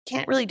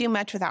can't really do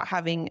much without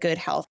having good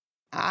health.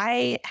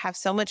 I have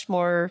so much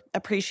more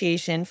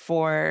appreciation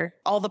for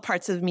all the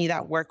parts of me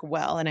that work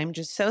well. And I'm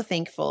just so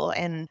thankful.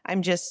 And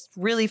I'm just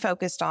really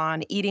focused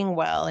on eating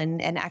well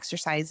and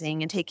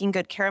exercising and taking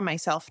good care of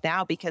myself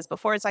now, because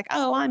before it's like,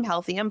 oh, I'm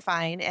healthy, I'm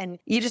fine. And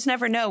you just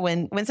never know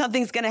when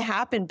something's going to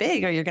happen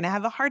big or you're going to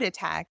have a heart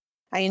attack.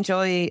 I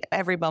enjoy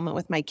every moment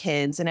with my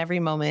kids and every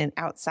moment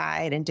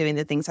outside and doing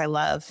the things I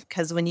love.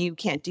 Because when you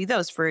can't do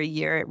those for a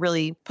year, it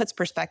really puts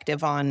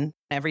perspective on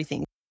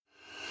everything.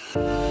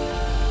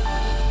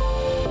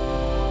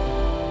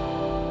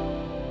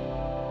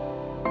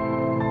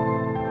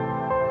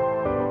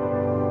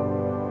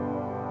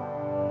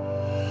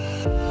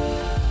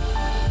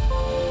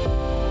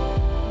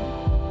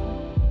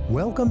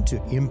 Welcome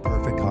to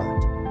Imperfect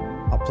Heart,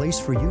 a place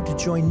for you to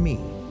join me,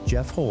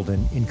 Jeff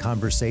Holden, in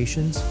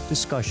conversations,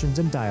 discussions,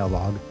 and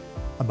dialogue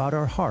about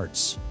our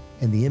hearts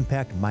and the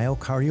impact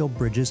myocardial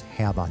bridges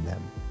have on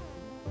them.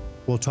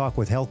 We'll talk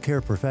with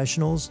healthcare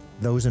professionals,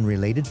 those in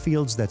related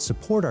fields that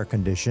support our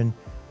condition,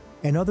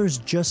 and others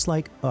just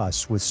like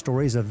us with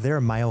stories of their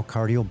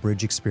myocardial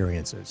bridge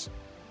experiences.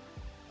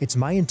 It's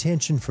my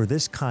intention for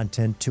this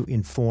content to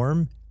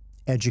inform,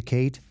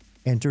 educate,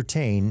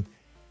 entertain,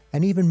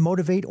 and even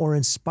motivate or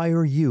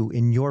inspire you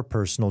in your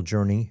personal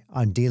journey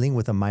on dealing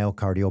with a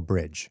myocardial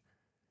bridge.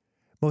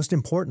 Most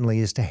importantly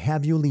is to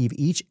have you leave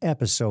each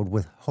episode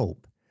with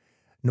hope,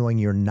 knowing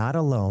you're not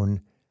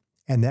alone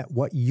and that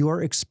what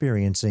you're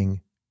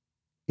experiencing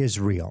is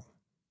real.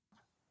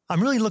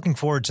 I'm really looking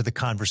forward to the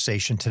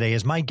conversation today,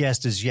 as my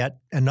guest is yet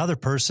another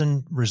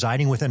person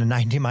residing within a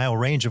 90-mile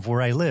range of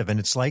where I live, and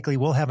it's likely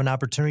we'll have an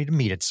opportunity to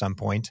meet at some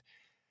point.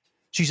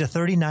 She's a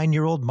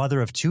 39-year-old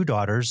mother of two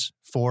daughters,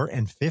 4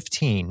 and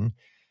 15.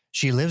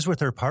 She lives with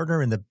her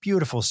partner in the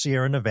beautiful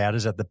Sierra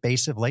Nevadas at the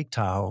base of Lake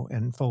Tahoe.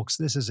 And folks,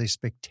 this is a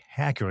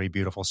spectacularly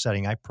beautiful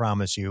setting, I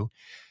promise you.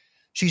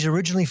 She's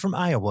originally from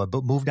Iowa,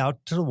 but moved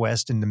out to the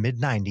West in the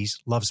mid-90s,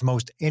 loves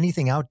most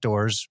anything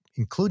outdoors,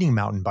 including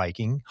mountain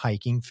biking,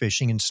 hiking,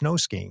 fishing, and snow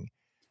skiing.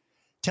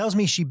 Tells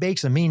me she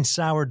bakes a mean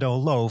sourdough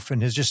loaf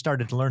and has just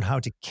started to learn how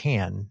to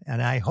can.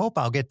 And I hope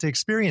I'll get to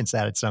experience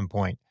that at some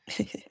point.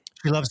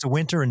 She loves the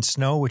winter and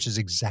snow, which is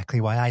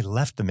exactly why I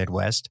left the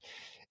Midwest,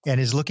 and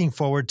is looking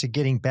forward to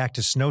getting back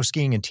to snow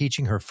skiing and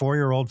teaching her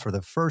 4-year-old for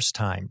the first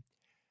time,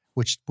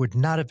 which would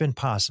not have been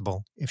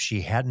possible if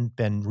she hadn't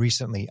been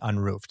recently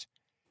unroofed.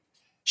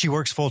 She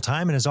works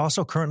full-time and is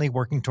also currently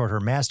working toward her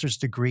master's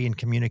degree in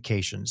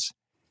communications.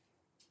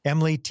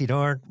 Emily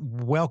Tedore,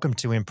 welcome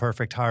to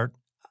Imperfect Heart.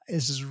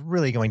 This is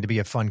really going to be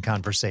a fun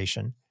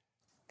conversation.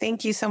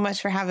 Thank you so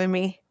much for having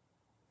me.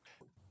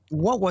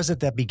 What was it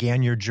that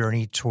began your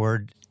journey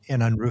toward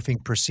an unroofing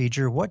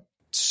procedure? What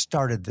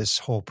started this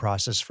whole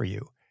process for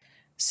you?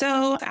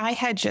 So I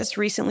had just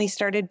recently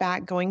started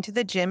back going to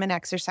the gym and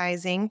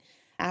exercising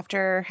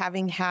after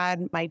having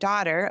had my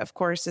daughter. Of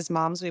course, as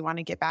moms, we want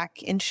to get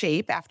back in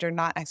shape after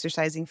not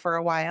exercising for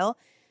a while.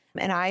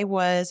 And I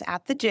was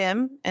at the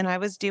gym and I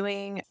was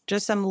doing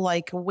just some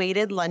like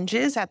weighted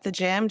lunges at the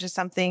gym, just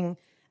something,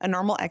 a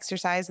normal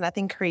exercise,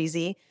 nothing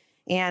crazy.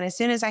 And as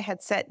soon as I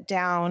had set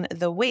down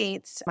the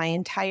weights, my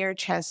entire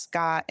chest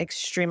got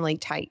extremely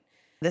tight.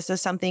 This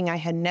is something I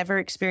had never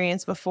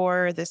experienced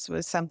before. This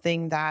was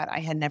something that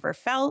I had never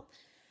felt.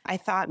 I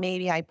thought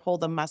maybe I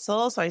pulled a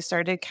muscle. So I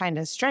started kind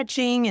of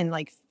stretching and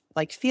like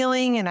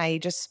feeling. And I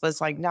just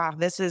was like, nah,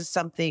 this is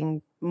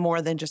something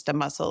more than just a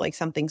muscle. Like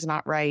something's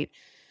not right.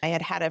 I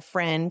had had a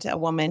friend, a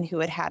woman who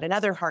had had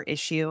another heart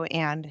issue,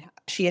 and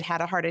she had had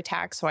a heart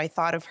attack. So I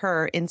thought of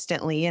her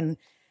instantly. And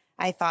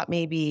I thought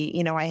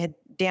maybe, I had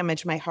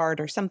damaged my heart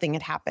or something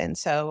had happened.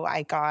 So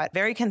I got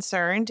very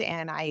concerned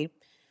and I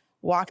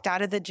walked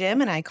out of the gym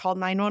and I called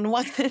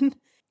 911.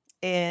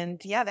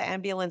 And yeah, the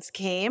ambulance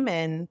came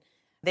and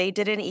they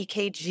did an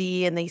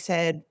EKG and they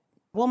said,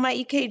 well, my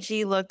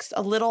EKG looks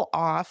a little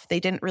off. They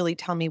didn't really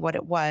tell me what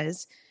it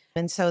was.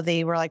 And so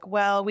they were like,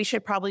 well, we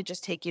should probably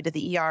just take you to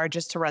the ER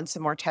just to run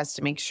some more tests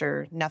to make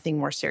sure nothing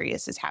more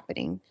serious is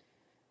happening.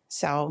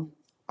 So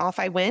off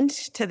I went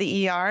to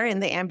the ER in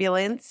the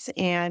ambulance.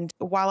 And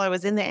while I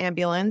was in the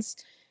ambulance,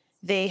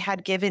 they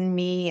had given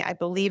me, I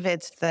believe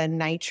it's the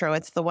nitro.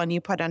 It's the one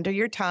you put under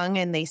your tongue.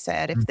 And they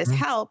said, if this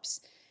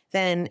helps,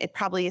 then it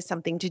probably is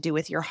something to do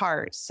with your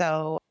heart.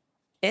 So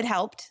it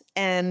helped.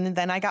 And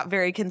then I got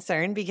very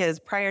concerned because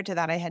prior to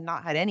that, I had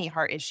not had any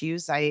heart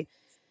issues. I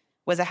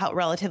was a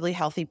relatively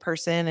healthy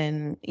person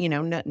and,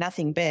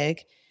 nothing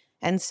big.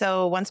 And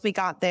so once we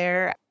got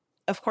there,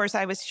 of course,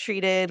 I was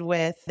treated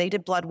with, they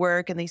did blood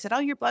work and they said, oh,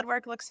 your blood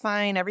work looks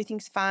fine.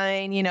 Everything's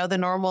fine. The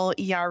normal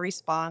ER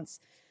response.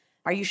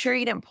 Are you sure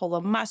you didn't pull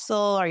a muscle?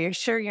 Are you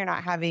sure you're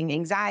not having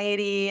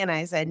anxiety? And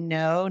I said,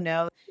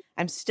 no,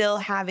 I'm still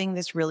having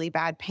this really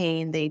bad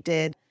pain. They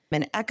did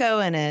an echo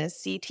and a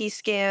CT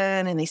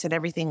scan and they said,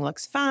 everything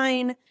looks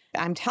fine.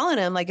 I'm telling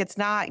them like, it's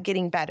not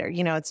getting better.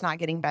 It's not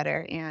getting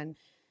better. And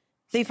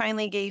they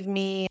finally gave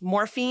me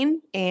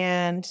morphine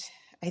and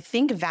I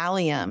think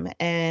Valium,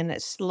 and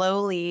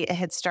slowly it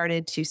had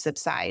started to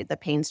subside. The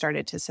pain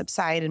started to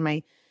subside and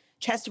my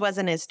chest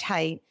wasn't as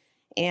tight.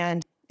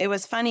 And it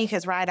was funny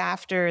because right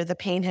after the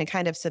pain had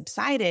kind of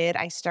subsided,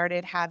 I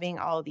started having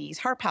all these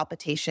heart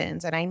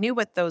palpitations, and I knew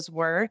what those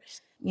were.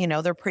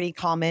 They're pretty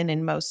common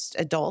in most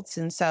adults.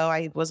 And so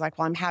I was like,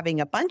 well, I'm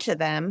having a bunch of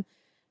them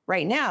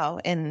right now.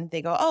 And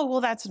they go, oh,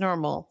 well, that's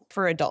normal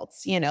for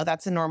adults.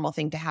 That's a normal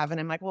thing to have. And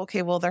I'm like, well,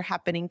 okay, well, they're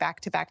happening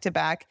back to back to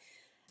back.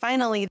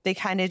 Finally, they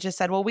kind of just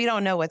said, well, we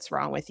don't know what's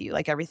wrong with you.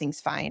 Like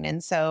everything's fine.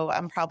 And so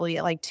I'm probably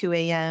at like 2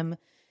 a.m.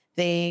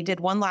 They did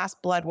one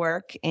last blood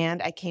work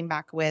and I came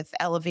back with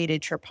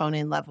elevated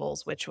troponin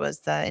levels, which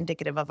was the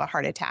indicative of a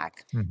heart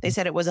attack. They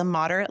said it was a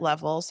moderate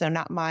level, so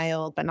not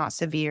mild, but not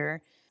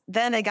severe.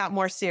 Then it got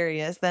more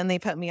serious. Then they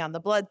put me on the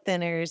blood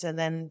thinners, and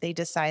then they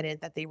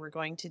decided that they were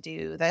going to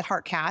do the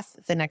heart cath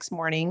the next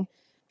morning.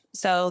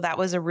 So that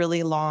was a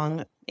really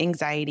long,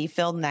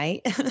 anxiety-filled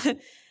night.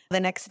 The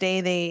next day,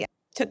 they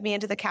took me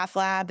into the cath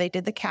lab. They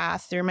did the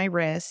cath through my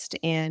wrist,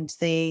 and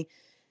they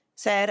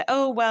said,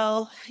 oh,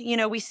 well,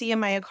 we see a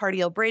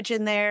myocardial bridge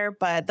in there,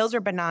 but those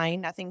are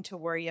benign, nothing to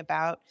worry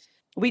about.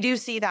 We do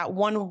see that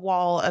one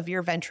wall of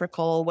your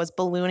ventricle was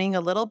ballooning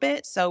a little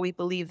bit, so we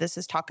believe this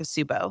is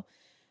Takotsubo.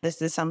 This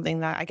is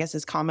something that I guess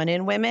is common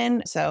in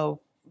women.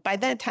 So by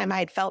that time I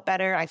had felt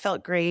better. I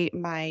felt great.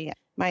 My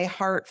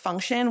heart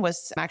function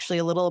was actually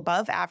a little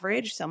above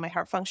average. So my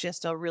heart function is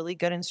still really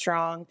good and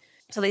strong.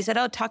 So they said,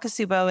 oh,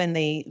 Takotsubo, and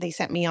they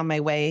sent me on my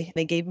way.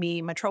 They gave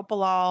me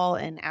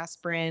metoprolol and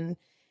aspirin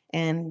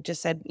and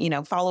just said,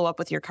 follow up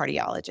with your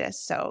cardiologist.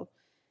 So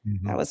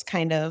that was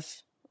kind of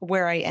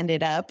where I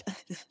ended up.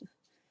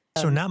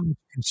 So not much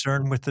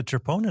concern with the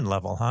troponin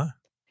level, huh?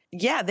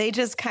 Yeah, they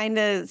just kind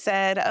of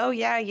said, oh,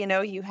 yeah,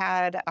 you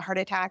had a heart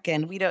attack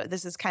and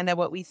this is kind of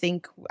what we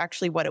think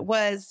actually what it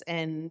was.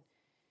 And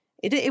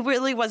it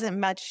really wasn't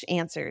much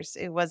answers.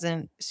 It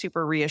wasn't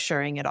super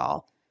reassuring at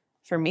all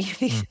for me.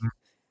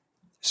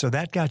 So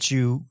that got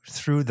you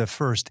through the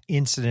first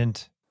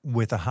incident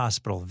with a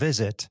hospital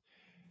visit.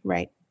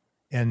 Right.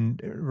 And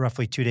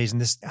roughly 2 days.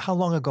 And how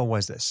long ago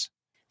was this?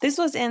 This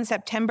was in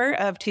September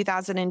of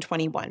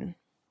 2021.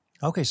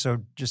 Okay, so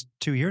just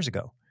 2 years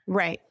ago.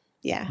 Right.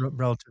 Yeah.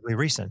 Relatively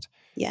recent.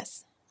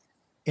 Yes.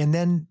 And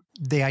then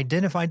they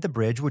identified the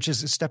bridge, which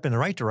is a step in the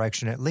right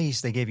direction. At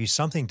least they gave you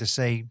something to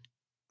say,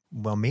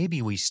 well,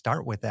 maybe we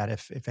start with that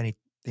if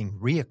anything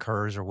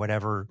reoccurs or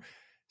whatever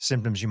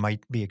symptoms you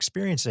might be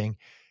experiencing.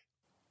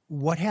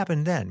 What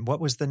happened then? What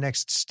was the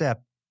next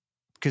step?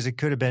 Because it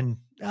could have been,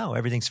 oh,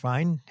 everything's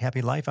fine,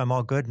 happy life, I'm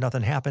all good,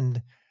 nothing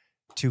happened,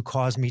 to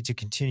cause me to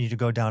continue to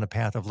go down a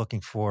path of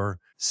looking for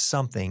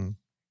something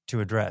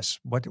to address.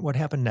 What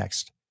happened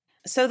next?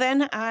 So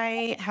then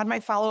I had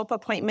my follow-up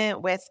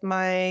appointment with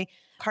my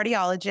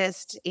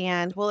cardiologist,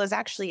 and it was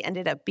actually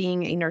ended up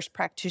being a nurse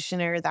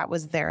practitioner that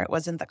was there. It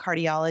wasn't the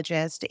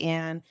cardiologist.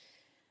 And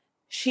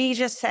she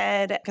just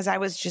said, because I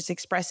was just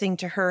expressing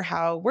to her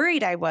how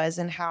worried I was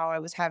and how I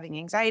was having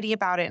anxiety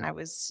about it. And I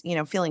was,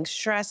 feeling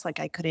stressed, like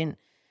I couldn't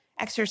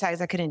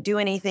exercise, I couldn't do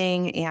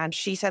anything. And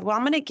she said, well,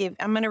 I'm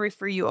going to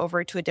refer you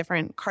over to a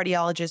different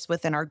cardiologist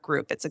within our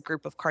group. It's a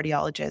group of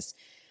cardiologists.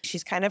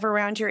 She's kind of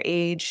around your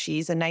age.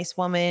 She's a nice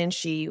woman.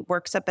 She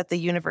works up at the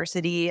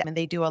university and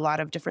they do a lot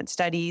of different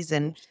studies.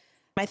 And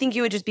I think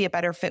you would just be a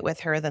better fit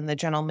with her than the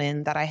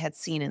gentleman that I had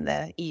seen in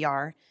the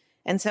ER.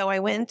 And so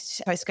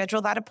I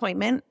scheduled that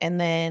appointment. And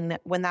then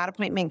when that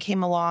appointment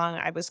came along,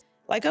 I was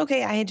like,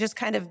 okay, I had just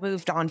kind of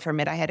moved on from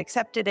it. I had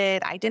accepted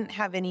it. I didn't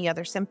have any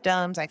other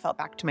symptoms. I felt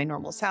back to my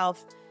normal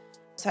self.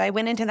 So I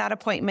went into that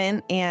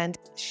appointment and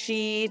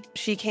she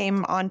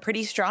came on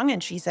pretty strong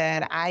and she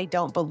said, I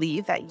don't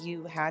believe that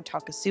you had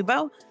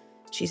Takotsubo.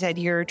 She said,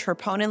 your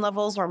troponin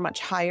levels were much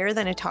higher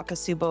than a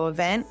Takotsubo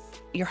event.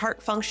 Your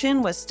heart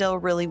function was still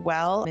really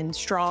well and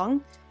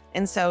strong.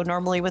 And so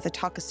normally with a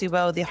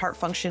Takotsubo, the heart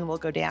function will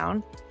go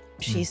down.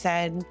 She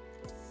said,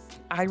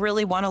 I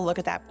really want to look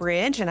at that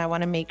bridge and I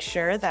want to make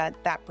sure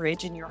that that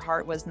bridge in your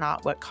heart was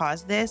not what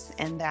caused this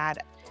and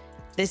that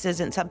this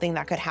isn't something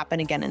that could happen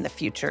again in the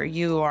future.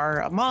 You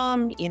are a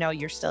mom,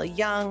 you're still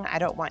young. I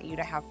don't want you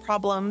to have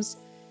problems.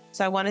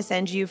 So I want to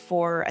send you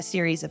for a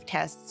series of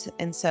tests.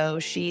 And so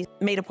she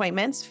made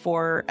appointments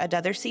for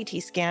another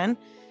CT scan,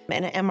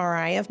 an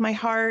MRI of my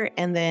heart.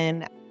 And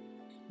then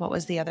what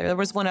was the other? There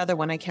was one other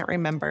one I can't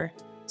remember.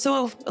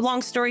 So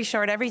long story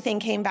short, everything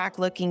came back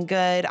looking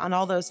good on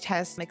all those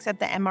tests, except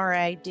the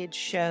MRI did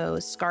show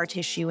scar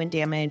tissue and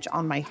damage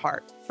on my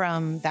heart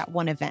from that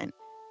one event.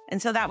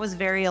 And so that was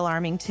very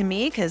alarming to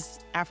me because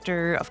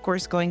after, of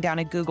course, going down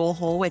a Google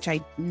hole, which I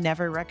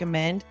never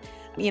recommend,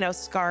 you get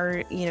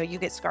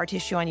scar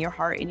tissue on your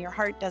heart and your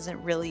heart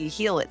doesn't really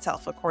heal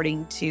itself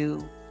according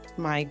to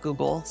my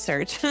Google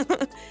search.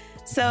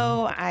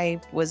 So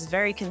I was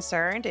very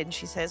concerned and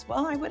she says,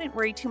 well, I wouldn't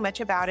worry too much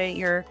about it.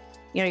 Your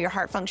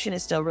heart function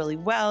is still really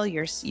well.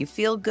 You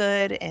feel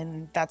good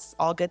and that's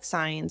all good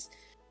signs.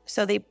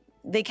 So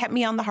they kept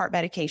me on the heart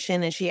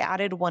medication and she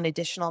added one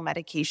additional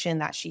medication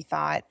that she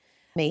thought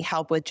may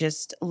help with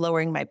just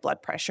lowering my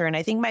blood pressure. And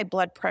I think my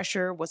blood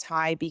pressure was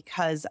high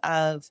because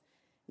of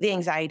the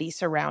anxiety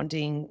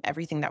surrounding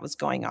everything that was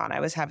going on. I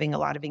was having a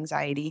lot of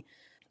anxiety.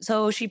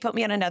 So she put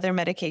me on another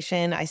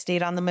medication. I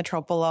stayed on the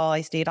metoprolol,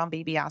 I stayed on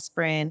baby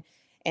aspirin,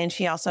 and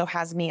she also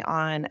has me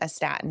on a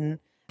statin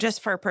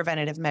just for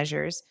preventative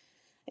measures.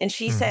 And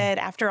she Hmm. said,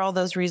 after all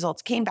those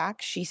results came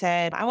back, she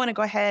said, I want to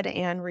go ahead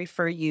and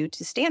refer you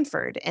to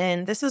Stanford.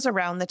 And this is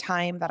around the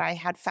time that I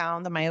had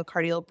found the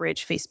Myocardial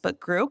Bridge Facebook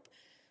group.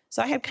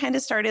 So I had kind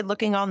of started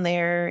looking on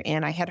there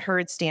and I had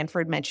heard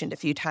Stanford mentioned a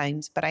few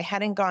times, but I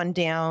hadn't gone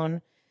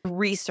down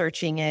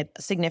researching it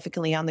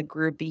significantly on the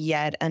group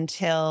yet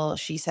until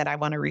she said, I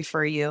want to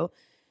refer you.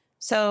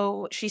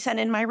 So she sent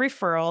in my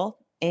referral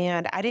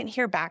and I didn't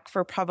hear back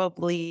for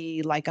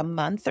probably like a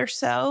month or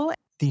so.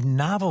 The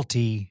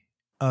novelty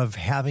of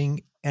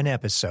having an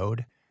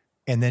episode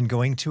and then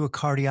going to a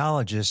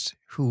cardiologist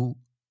who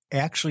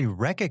actually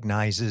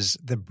recognizes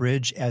the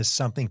bridge as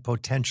something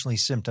potentially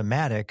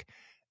symptomatic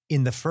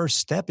in the first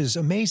step is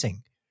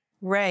amazing.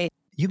 Right.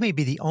 You may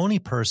be the only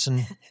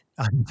person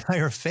on the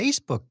entire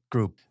Facebook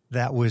group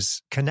that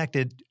was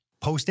connected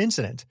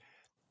post-incident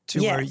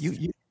to where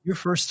Yes. your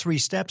first three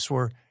steps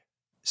were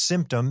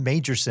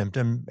major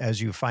symptom,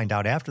 as you find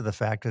out after the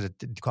fact, because it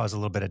did cause a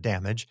little bit of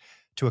damage,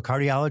 to a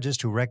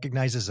cardiologist who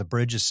recognizes a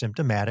bridge as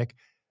symptomatic,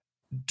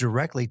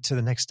 directly to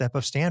the next step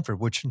of Stanford,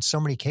 which in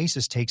so many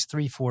cases takes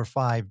 3, 4,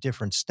 5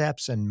 different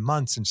steps and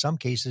months, in some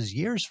cases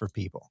years for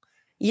people.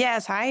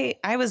 Yes, I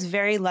was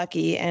very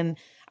lucky and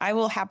I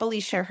will happily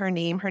share her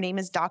name. Her name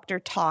is Dr.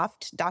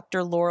 Toft,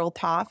 Dr. Laurel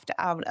Toft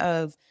out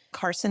of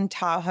Carson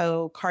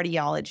Tahoe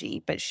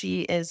Cardiology, but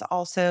she is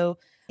also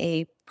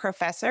a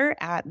professor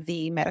at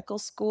the medical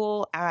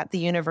school at the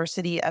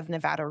University of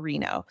Nevada,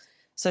 Reno.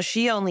 So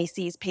she only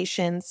sees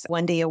patients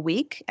 1 day a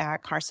week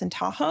at Carson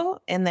Tahoe.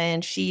 And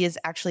then she is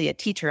actually a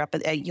teacher up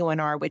at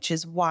UNR, which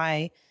is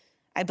why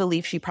I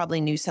believe she probably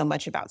knew so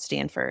much about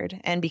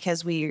Stanford and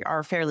because we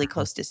are fairly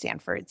close to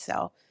Stanford.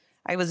 So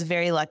I was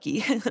very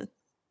lucky.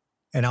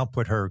 And I'll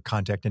put her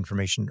contact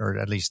information, or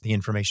at least the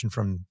information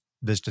from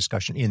this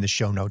discussion, in the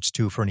show notes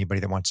too, for anybody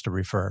that wants to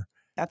refer.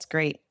 That's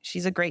great.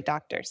 She's a great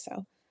doctor.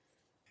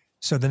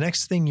 So the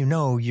next thing you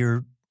know,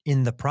 you're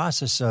in the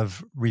process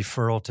of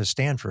referral to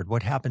Stanford.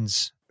 What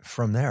happens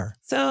from there?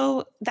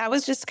 So that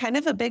was just kind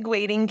of a big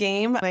waiting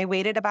game. I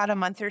waited about a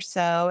month or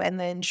so, and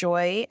then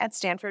Joy at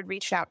Stanford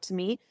reached out to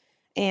me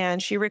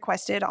and she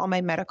requested all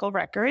my medical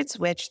records,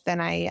 which then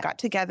I got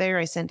together.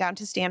 I sent down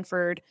to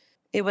Stanford.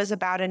 It was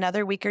about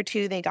another week or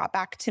two. They got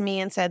back to me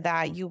and said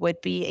that you would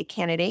be a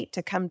candidate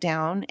to come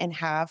down and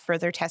have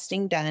further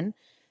testing done.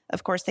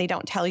 Of course, they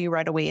don't tell you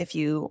right away if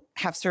you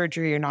have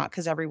surgery or not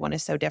because everyone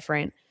is so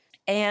different.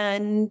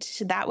 And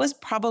that was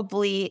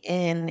probably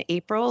in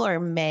April or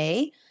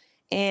May.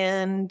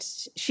 And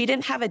she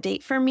didn't have a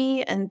date for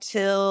me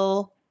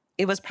until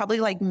it was probably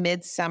like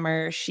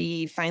midsummer.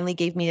 She finally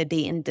gave me a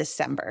date in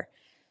December.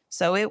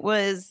 So it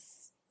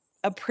was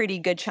a pretty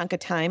good chunk of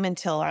time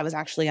until I was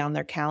actually on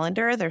their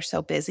calendar. They're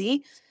so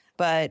busy.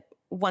 But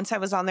once I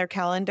was on their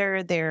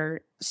calendar,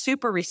 they're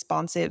super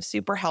responsive,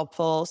 super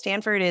helpful.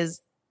 Stanford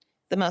is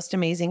the most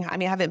amazing. I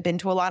mean, I haven't been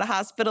to a lot of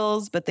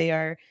hospitals, but they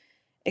are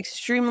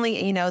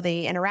extremely,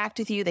 they interact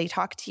with you, they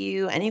talk to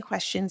you, any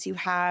questions you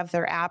have,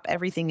 their app,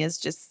 everything is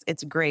just,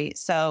 it's great.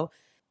 So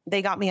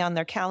they got me on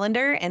their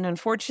calendar. And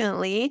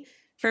unfortunately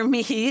for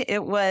me,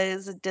 it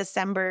was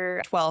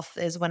December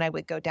 12th is when I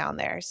would go down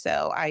there.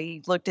 So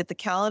I looked at the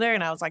calendar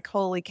and I was like,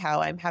 holy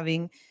cow,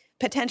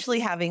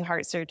 potentially having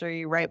heart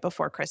surgery right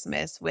before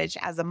Christmas, which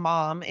as a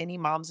mom, any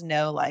moms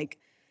know, like,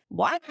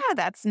 wow,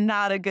 that's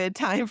not a good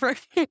time for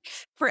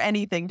for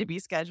anything to be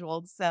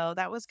scheduled. So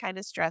that was kind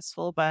of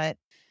stressful, but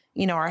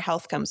our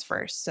health comes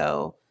first.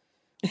 So,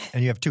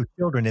 And you have 2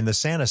 children in the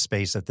Santa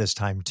space at this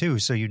time too,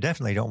 so you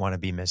definitely don't want to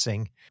be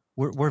missing.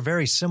 We're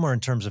very similar in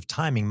terms of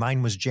timing.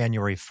 Mine was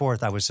January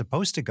 4th. I was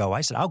supposed to go.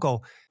 I said, I'll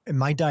go. And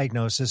my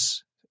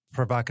diagnosis,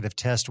 provocative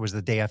test, was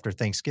the day after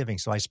Thanksgiving.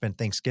 So I spent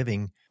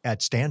Thanksgiving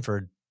at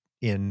Stanford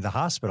in the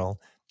hospital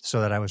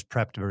so that I was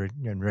prepped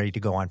and ready to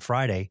go on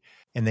Friday.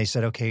 And they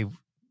said, okay,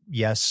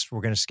 yes,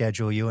 we're going to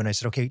schedule you. And I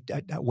said, okay,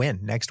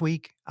 when? Next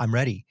week? I'm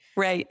ready.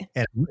 right.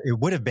 And it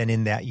would have been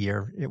in that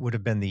year. It would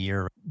have been the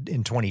year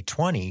in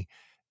 2020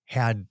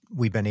 had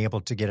we been able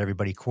to get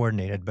everybody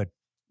coordinated. But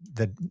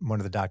one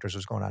of the doctors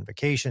was going on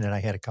vacation and I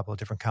had a couple of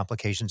different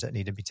complications that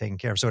needed to be taken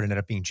care of. So it ended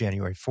up being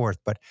January 4th.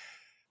 But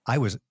I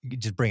was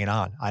just bring it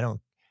on.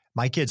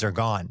 My kids are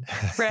gone.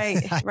 Right.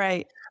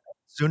 Right.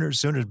 Sooner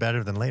is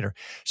better than later.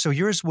 So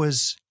yours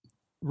was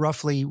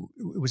roughly,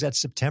 was that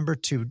September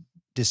to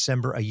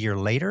December a year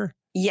later?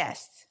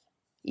 Yes.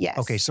 Yes.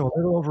 Okay. So a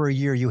little over a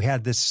year, you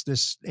had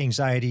this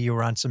anxiety, you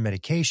were on some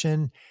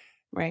medication,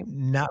 Right.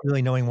 not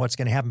really knowing what's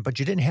going to happen, but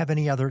you didn't have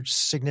any other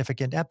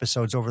significant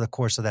episodes over the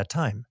course of that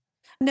time.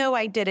 No,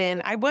 I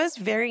didn't. I was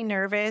very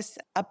nervous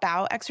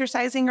about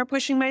exercising or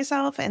pushing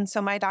myself. And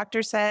so my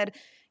doctor said,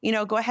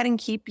 go ahead and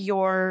keep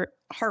your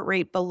heart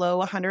rate below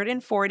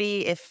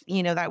 140 if,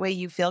 that way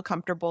you feel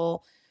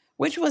comfortable,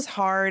 which was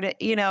hard,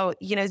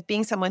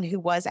 being someone who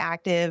was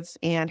active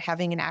and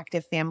having an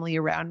active family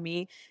around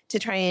me to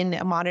try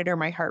and monitor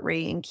my heart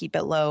rate and keep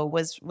it low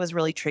was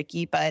really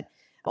tricky. But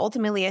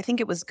ultimately, I think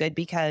it was good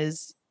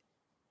because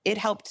it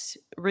helped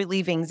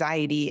relieve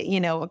anxiety,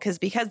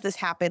 because this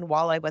happened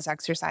while I was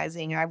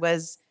exercising. I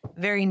was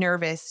very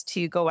nervous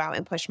to go out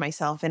and push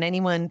myself. And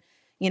anyone,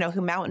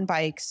 who mountain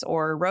bikes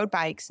or road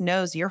bikes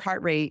knows your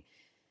heart rate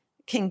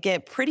can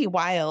get pretty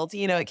wild.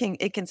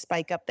 It can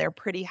spike up there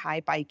pretty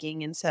high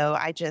biking. And so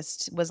I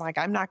just was like,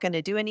 I'm not going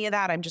to do any of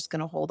that. I'm just going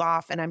to hold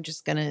off and I'm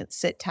just going to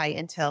sit tight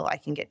until I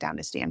can get down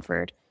to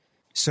Stanford.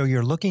 So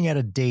you're looking at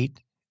a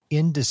date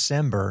in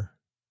December.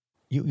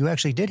 You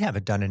actually did have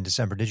it done in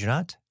December, did you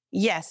not?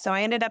 Yes. So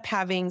I ended up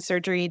having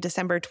surgery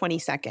December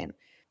 22nd.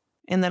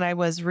 And then I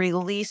was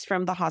released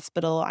from the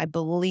hospital. I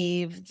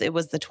believe it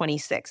was the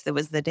 26th. It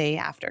was the day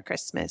after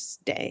Christmas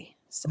Day.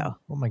 So,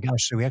 oh my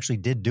gosh. So we actually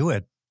did do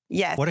it.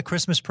 yes. What a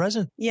Christmas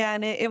present. Yeah.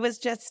 And it was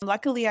just,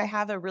 luckily I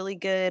have a really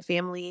good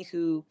family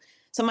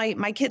so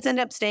my kids end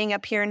up staying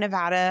up here in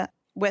Nevada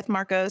with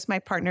Marcos, my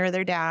partner,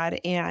 their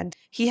dad, and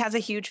he has a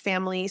huge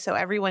family. So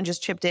everyone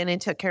just chipped in and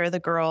took care of the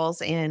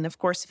girls. And of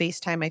course, I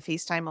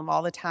FaceTime them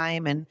all the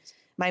time. And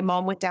my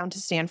mom went down to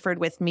Stanford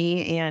with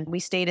me and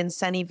we stayed in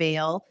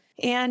Sunnyvale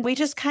and we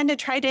just kind of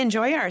tried to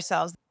enjoy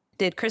ourselves,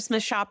 did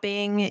Christmas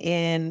shopping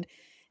and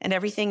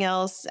everything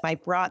else. I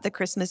brought the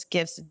Christmas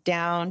gifts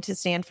down to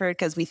Stanford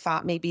because we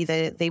thought maybe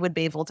that they would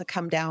be able to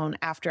come down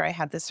after I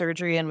had the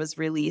surgery and was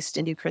released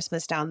and do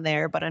Christmas down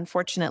there. But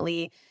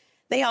unfortunately,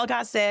 they all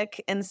got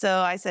sick. And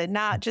so I said,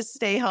 nah, just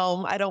stay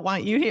home. I don't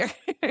want you here.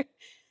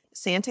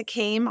 Santa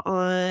came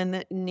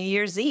on New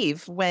Year's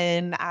Eve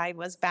when I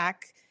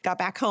got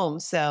back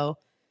home. So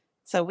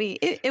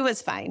it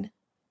was fine.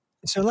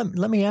 So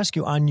let me ask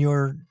you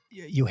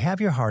you have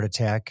your heart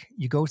attack.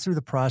 You go through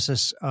the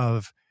process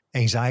of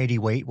anxiety,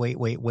 wait.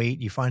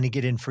 You finally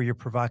get in for your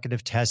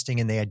provocative testing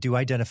and they do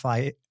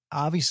identify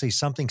obviously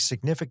something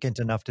significant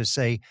enough to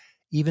say,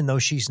 even though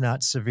she's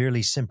not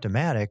severely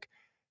symptomatic,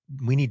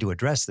 we need to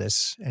address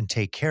this and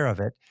take care of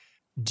it.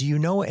 Do you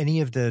know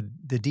any of the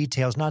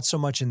details, not so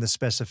much in the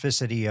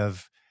specificity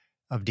of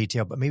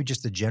detail, but maybe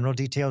just the general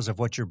details of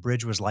what your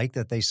bridge was like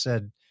that they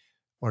said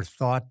or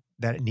thought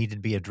that it needed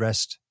to be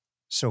addressed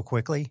so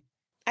quickly?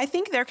 I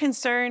think their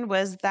concern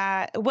was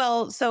that,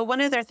 so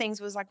one of their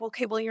things was like,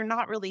 okay, well, you're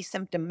not really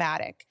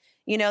symptomatic.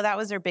 That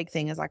was their big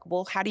thing is like,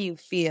 well, how do you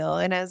feel?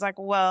 And I was like,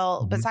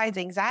 well, besides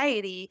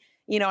anxiety,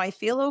 I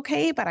feel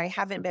okay, but I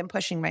haven't been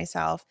pushing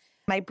myself.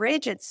 My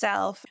bridge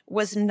itself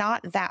was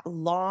not that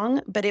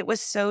long, but it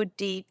was so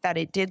deep that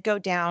it did go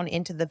down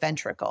into the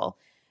ventricle.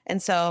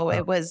 And so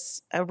it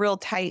was a real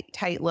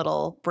tight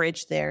little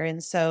bridge there.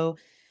 And so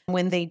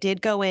when they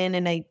did go in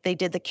and they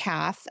did the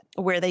cath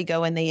where they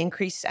go and they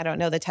increase, I don't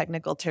know the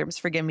technical terms,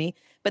 forgive me,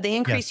 but they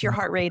increase your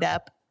heart rate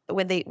up.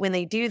 When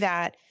they do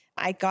that,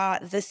 I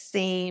got the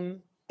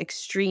same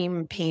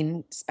extreme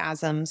pain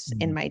spasms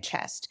in my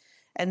chest.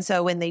 And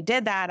so when they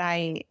did that,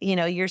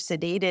 you're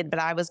sedated, but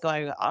I was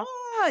going,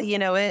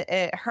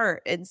 it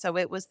hurt. And so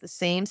it was the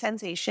same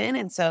sensation.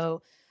 And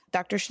so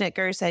Dr.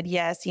 Schnittger said,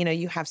 yes,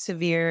 you have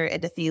severe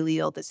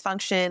endothelial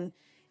dysfunction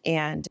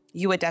and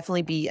you would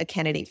definitely be a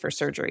candidate for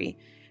surgery.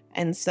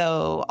 And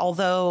so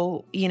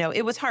although,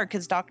 it was hard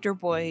because Dr.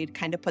 Boyd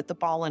kind of put the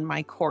ball in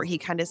my court. He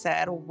kind of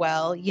said,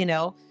 well, you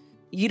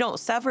don't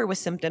suffer with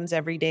symptoms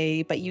every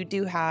day, but you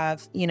do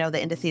have, the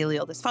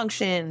endothelial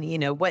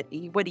dysfunction. What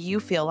do you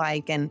feel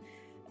like? And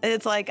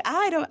it's like,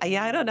 I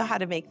don't know how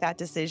to make that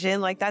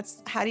decision. Like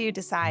how do you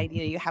decide,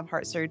 you have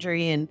heart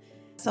surgery? And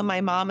so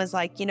my mom is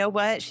like, you know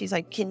what? She's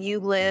like, can you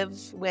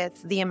live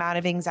with the amount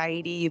of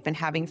anxiety you've been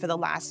having for the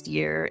last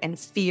year and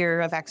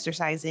fear of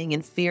exercising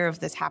and fear of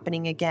this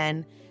happening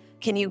again?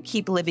 Can you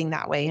keep living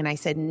that way? And I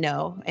said,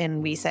 no.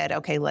 And we said,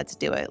 okay, let's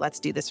do it. Let's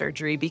do the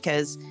surgery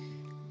because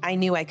I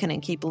knew I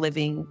couldn't keep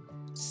living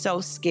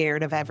so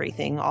scared of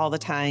everything all the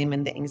time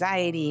and the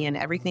anxiety and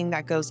everything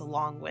that goes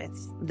along with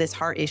this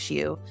heart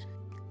issue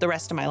the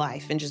rest of my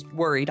life and just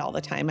worried all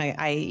the time.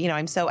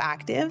 I'm so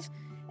active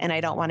and I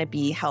don't want to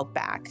be held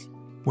back.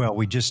 Well,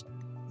 we just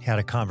had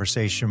a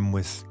conversation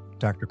with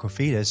Dr.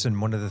 Kofidis, and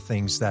one of the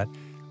things that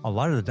a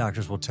lot of the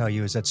doctors will tell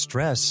you is that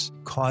stress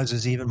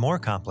causes even more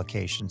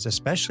complications,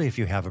 especially if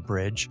you have a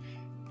bridge,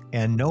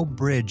 and no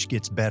bridge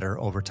gets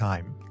better over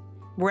time.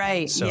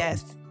 Right, so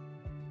yes.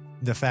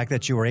 The fact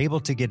that you were able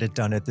to get it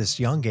done at this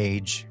young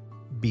age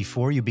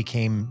before you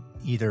became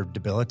either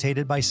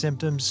debilitated by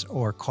symptoms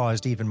or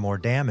caused even more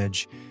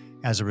damage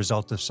as a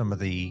result of some of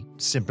the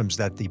symptoms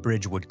that the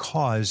bridge would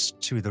cause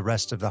to the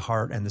rest of the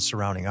heart and the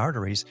surrounding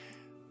arteries,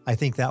 I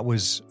think that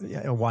was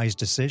a wise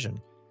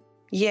decision.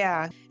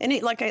 Yeah.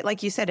 And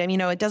like you said,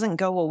 it doesn't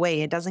go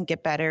away. It doesn't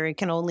get better. It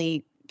can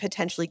only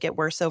potentially get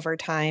worse over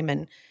time.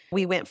 And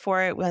we went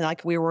for it when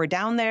we were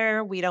down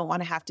there. We don't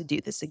want to have to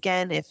do this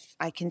again. If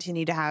I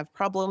continue to have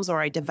problems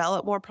or I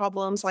develop more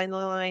problems line the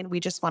line,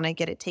 we just want to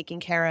get it taken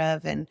care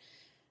of and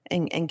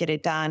get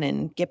it done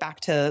and get back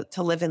to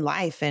living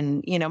life.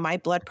 And, my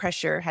blood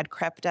pressure had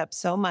crept up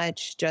so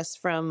much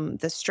just from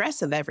the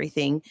stress of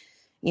everything.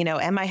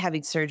 Am I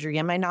having surgery?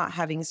 Am I not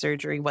having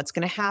surgery? What's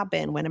going to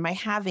happen? When am I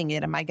having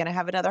it? Am I going to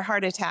have another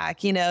heart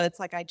attack? It's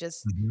like I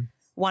just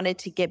wanted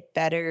to get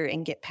better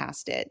and get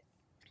past it.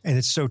 And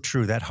it's so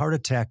true. That heart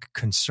attack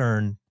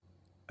concern,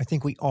 I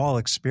think we all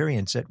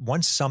experience it.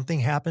 Once something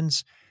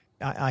happens,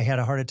 I had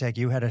a heart attack,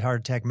 you had a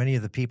heart attack, many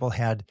of the people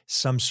had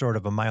some sort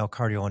of a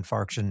myocardial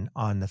infarction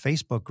on the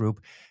Facebook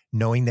group,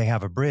 knowing they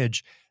have a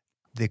bridge.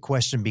 The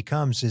question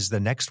becomes, is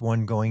the next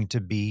one going to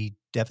be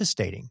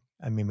devastating?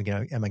 I mean,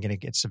 am I going to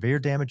get severe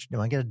damage? Am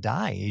I going to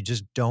die? You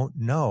just don't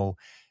know.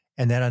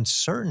 And that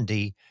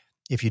uncertainty,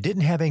 if you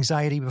didn't have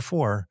anxiety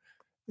before,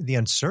 the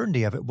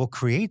uncertainty of it will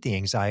create the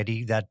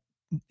anxiety that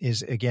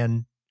is,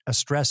 again, a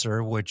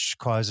stressor, which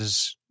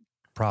causes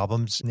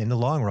problems in the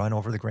long run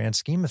over the grand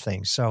scheme of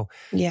things. So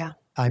Yeah.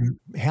 I'm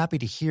happy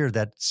to hear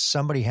that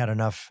somebody had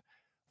enough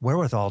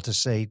wherewithal to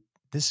say,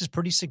 this is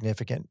pretty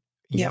significant.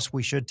 Yep. Yes,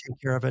 we should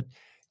take care of it.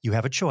 You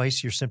have a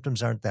choice. Your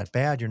symptoms aren't that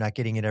bad. You're not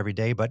getting it every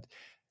day, but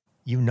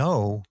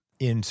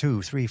in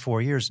 2, 3,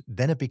 4 years,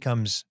 then it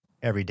becomes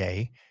every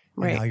day.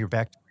 And Right. now you're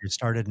back to where you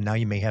started, and now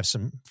you may have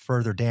some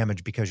further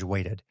damage because you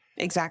waited.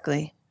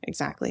 Exactly.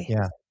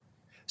 Yeah.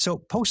 So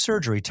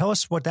post-surgery, tell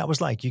us what that was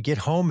like. You get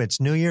home,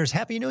 it's New Year's,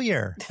 Happy New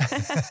Year.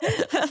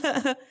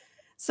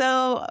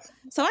 So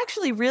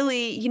actually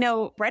really,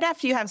 right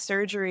after you have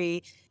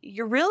surgery,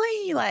 you're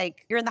really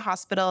you're in the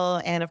hospital.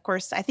 And of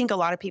course, I think a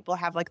lot of people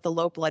have the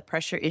low blood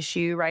pressure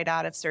issue right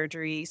out of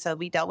surgery. So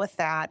we dealt with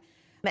that.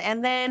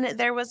 And then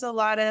there was a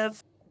lot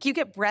of, you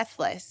get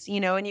breathless,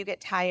 and you get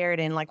tired.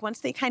 And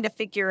once they kind of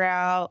figure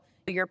out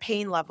your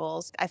pain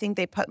levels, I think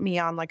they put me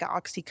on an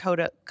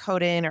oxycodone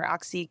or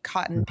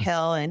Oxycontin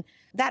pill. And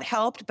that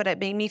helped, but it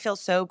made me feel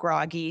so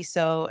groggy.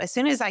 So as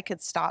soon as I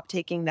could stop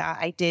taking that,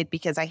 I did,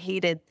 because I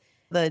hated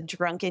the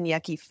drunken,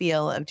 yucky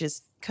feel of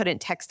just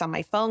couldn't text on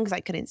my phone because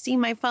I couldn't see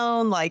my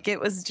phone. It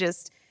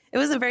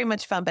wasn't very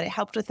much fun, but it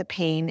helped with the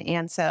pain.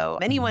 And so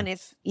anyone,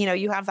 if,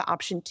 you have the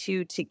option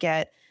to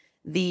get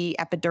the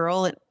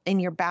epidural in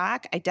your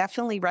back, I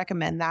definitely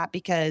recommend that,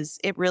 because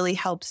it really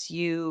helps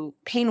you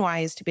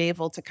pain-wise to be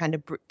able to kind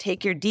of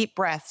take your deep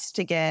breaths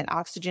to get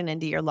oxygen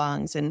into your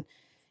lungs. And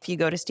if you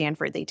go to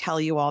Stanford, they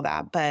tell you all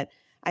that. But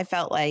I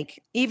felt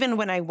like even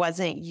when I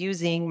wasn't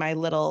using my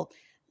little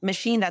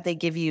machine that they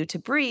give you to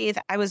breathe,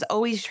 I was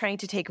always trying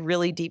to take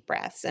really deep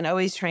breaths and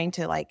always trying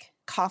to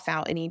cough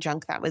out any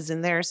junk that was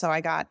in there. So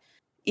I got,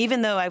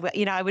 even though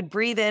I would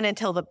breathe in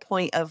until the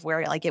point of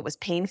where it was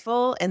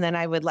painful, and then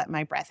I would let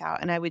my breath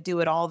out, and I would do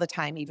it all the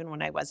time, even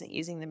when I wasn't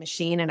using the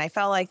machine. And I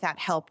felt like that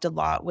helped a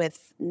lot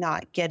with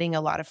not getting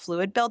a lot of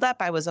fluid buildup.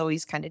 I was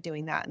always kind of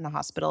doing that in the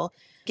hospital.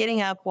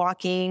 Getting up,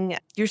 walking,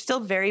 you're still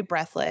very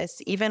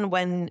breathless. Even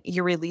when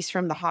you're released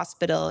from the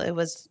hospital, it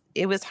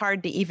was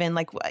hard to even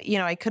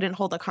I couldn't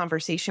hold a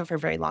conversation for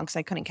very long because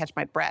I couldn't catch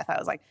my breath. I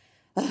was like,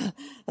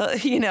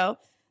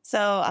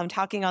 So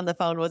talking on the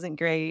phone wasn't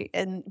great.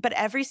 But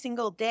every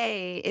single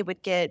day it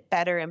would get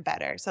better and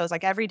better. So it was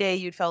every day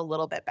you'd feel a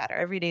little bit better,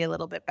 every day a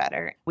little bit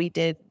better. We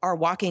did our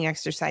walking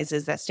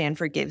exercises that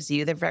Stanford gives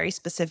you. They're very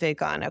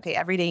specific on, okay,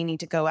 every day you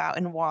need to go out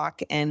and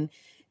walk. And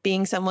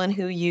being someone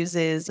who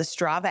uses the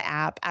Strava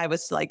app, I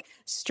was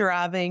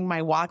Stravaing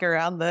my walk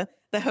around the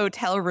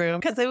hotel room,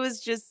 because I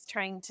was just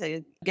trying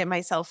to get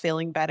myself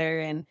feeling better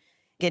and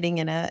getting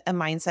in a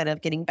mindset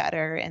of getting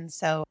better. And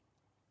so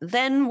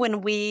then when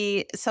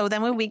we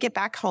get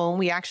back home,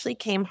 we actually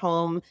came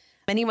home.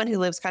 Anyone who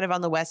lives kind of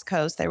on the West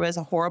Coast, there was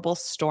a horrible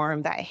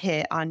storm that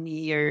hit on New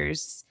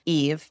Year's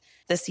Eve,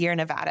 the Sierra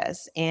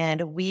Nevadas.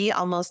 And we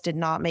almost did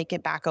not make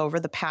it back over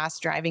the pass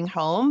driving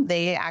home.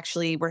 They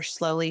actually were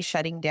slowly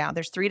shutting down.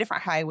 There's 3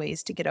 different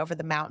highways to get over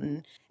the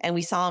mountain. And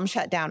we saw them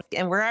shut down.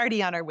 And we're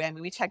already on our way. I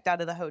mean, we checked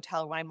out of the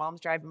hotel. My mom's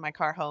driving my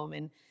car home.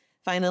 And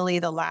finally,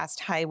 the last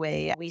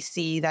highway, we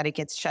see that it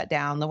gets shut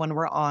down, the one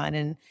we're on.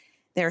 And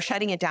they're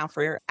shutting it down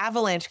for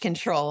avalanche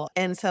control.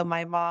 And so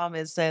my mom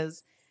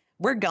says,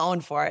 we're going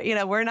for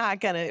it. We're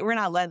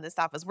not letting this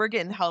stop us. We're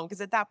getting home.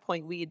 Because at that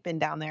point we had been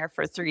down there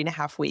for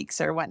 3.5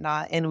 weeks or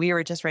whatnot. And we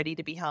were just ready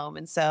to be home.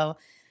 And so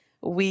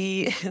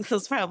this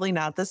was probably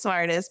not the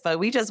smartest, but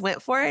we just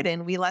went for it,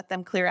 and we let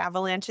them clear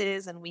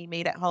avalanches, and we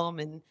made it home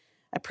in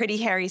a pretty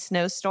hairy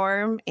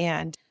snowstorm.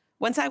 And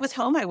once I was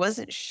home, I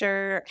wasn't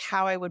sure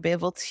how I would be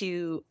able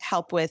to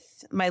help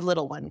with my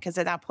little one, because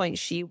at that point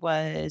she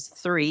was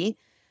 3.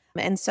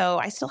 And so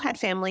I still had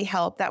family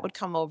help that would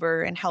come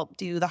over and help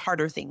do the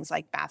harder things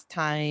like bath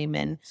time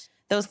and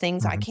those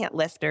things. I can't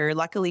lift her.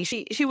 Luckily,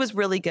 she was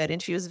really good, and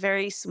she was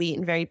very sweet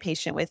and very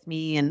patient with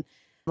me, and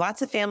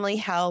lots of family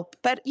help.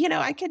 But,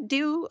 I could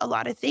do a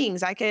lot of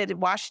things. I could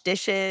wash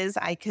dishes.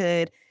 I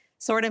could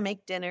sort of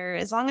make dinner,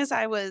 as long as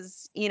I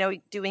was,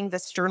 doing the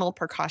sternal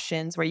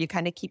precautions where you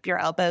kind of keep your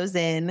elbows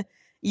in.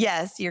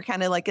 Yes, you're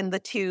kind of in the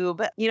tube.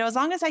 As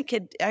long as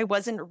I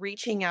wasn't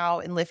reaching out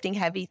and lifting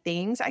heavy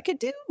things, I could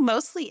do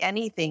mostly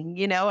anything.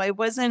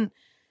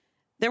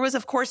 There was,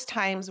 of course,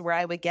 times where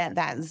I would get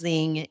that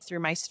zing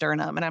through my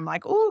sternum, and I'm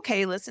like, oh,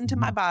 okay, listen to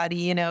my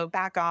body,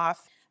 back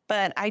off.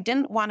 But I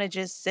didn't want to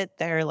just sit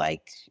there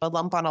like a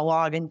lump on a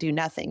log and do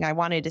nothing. I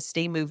wanted to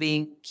stay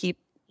moving,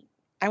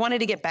 I wanted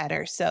to get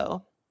better.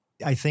 So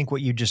I think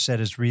what you just said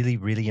is really,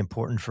 really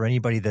important for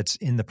anybody that's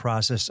in the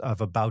process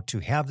of about to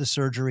have the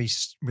surgery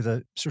with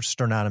a sort of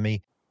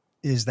sternotomy,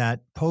 is that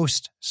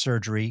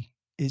post-surgery,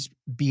 is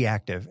be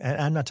active.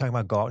 And I'm not talking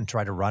about go out and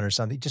try to run or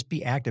something. Just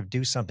be active,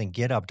 do something,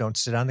 get up. Don't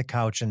sit on the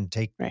couch and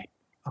take Right.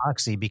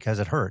 Oxy because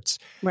it hurts.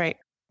 Right.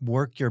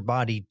 Work your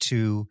body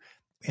to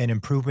an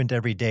improvement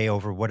every day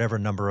over whatever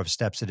number of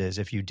steps it is.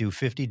 If you do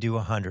 50, do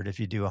 100.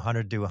 If you do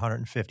 100, do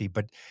 150.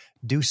 But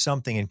do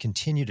something and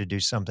continue to do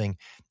something.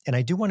 And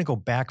I do want to go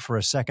back for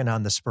a second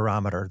on the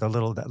spirometer,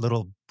 that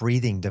little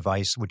breathing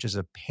device, which is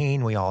a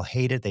pain. We all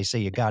hate it. They say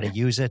you got to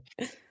use it.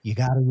 You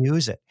got to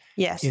use it.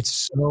 Yes.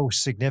 It's so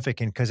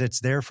significant because it's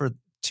there for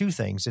two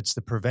things. It's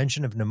the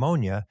prevention of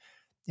pneumonia,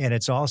 and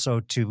it's also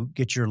to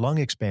get your lung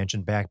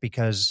expansion back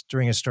because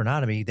during a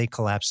sternotomy, they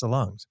collapse the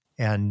lungs.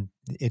 And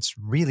it's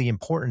really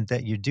important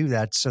that you do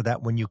that so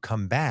that when you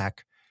come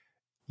back,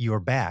 you're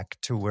back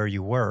to where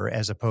you were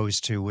as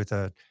opposed to with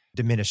a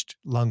diminished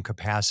lung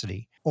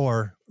capacity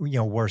or,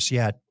 worse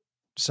yet,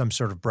 some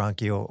sort of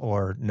bronchial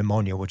or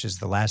pneumonia, which is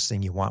the last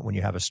thing you want when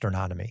you have a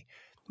sternotomy.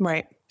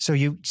 Right. So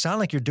you sound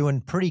like you're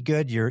doing pretty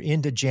good. You're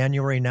into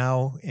January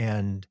now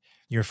and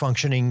you're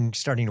functioning,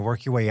 starting to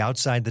work your way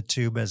outside the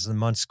tube as the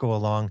months go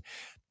along.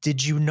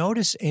 Did you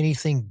notice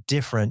anything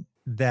different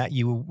that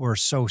you were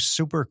so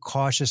super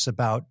cautious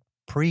about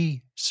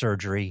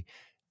pre-surgery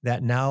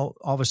that now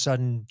all of a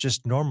sudden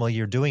just normally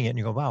you're doing it and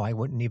you go, wow, I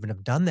wouldn't even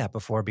have done that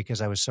before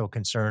because I was so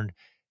concerned.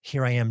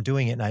 Here I am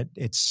doing it and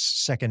it's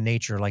second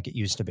nature like it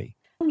used to be.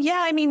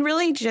 Yeah, I mean,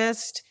 really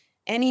just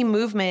any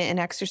movement and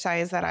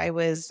exercise that I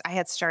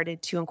had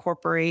started to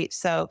incorporate.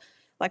 So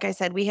like I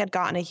said, we had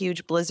gotten a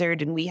huge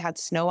blizzard and we had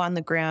snow on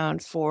the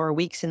ground for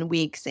weeks and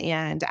weeks.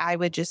 And I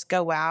would just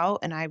go out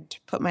and I'd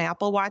put my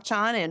Apple Watch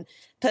on and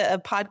put a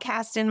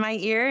podcast in my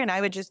ear and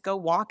I would just go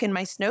walk in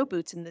my snow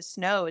boots in the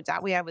snow.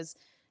 That way I was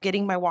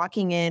getting my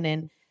walking in.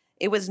 And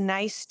it was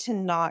nice to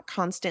not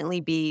constantly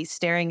be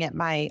staring at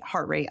my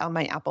heart rate on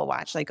my Apple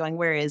Watch, like going,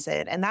 where is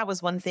it? And that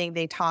was one thing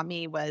they taught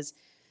me was,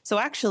 so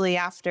actually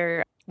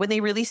after when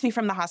they released me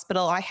from the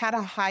hospital, I had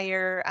a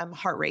higher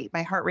heart rate.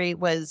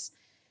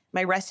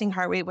 My resting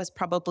heart rate was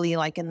probably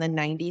like in the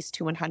 90s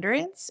to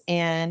 100s.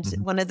 And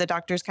one of the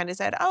doctors kind of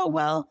said, oh,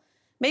 well,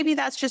 maybe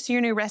that's just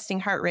your new resting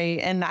heart rate.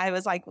 And I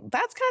was like,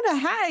 that's kind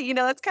of high,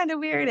 that's kind of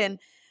weird. And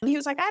he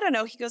was like, I don't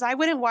know. He goes, I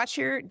wouldn't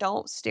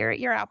don't stare at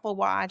your Apple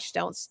Watch.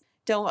 Don't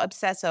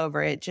obsess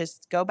over it.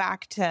 Just go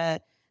back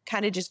to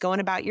kind of just going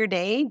about your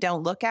day.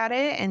 Don't look at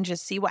it and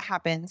just see what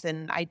happens.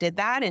 And I did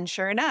that. And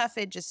sure enough,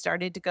 it just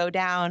started to go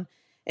down.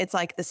 It's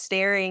like the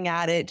staring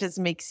at it just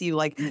makes you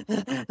like,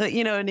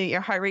 and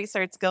your heart rate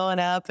starts going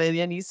up and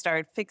then you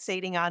start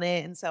fixating on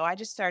it. And so I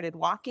just started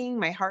walking.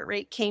 My heart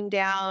rate came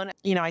down.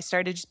 I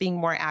started just being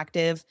more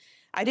active.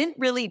 I didn't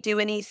really do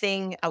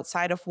anything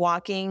outside of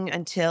walking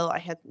until I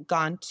had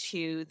gone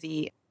to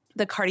the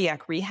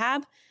cardiac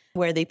rehab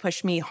where they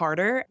pushed me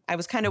harder. I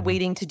was kind of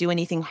waiting to do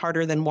anything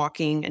harder than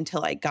walking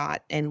until I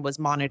got and was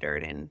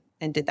monitored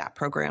and did that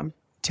program.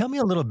 Tell me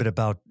a little bit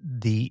about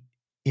the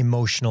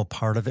emotional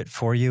part of it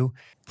for you.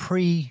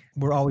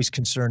 We're always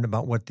concerned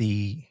about what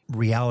the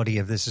reality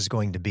of this is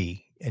going to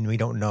be. And we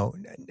don't know,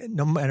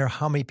 no matter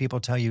how many people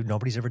tell you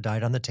nobody's ever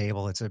died on the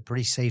table, it's a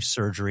pretty safe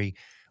surgery.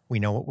 We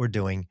know what we're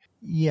doing.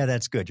 Yeah,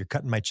 that's good. You're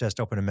cutting my chest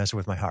open and messing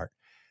with my heart.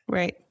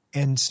 Right.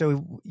 And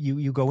so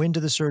you go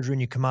into the surgery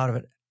and you come out of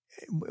it.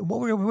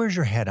 Where's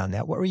your head on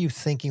that? What were you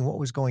thinking? What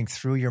was going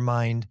through your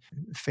mind,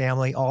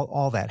 family,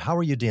 all that? How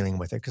are you dealing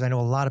with it? Because I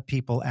know a lot of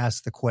people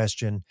ask the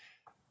question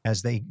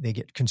as they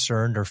get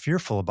concerned or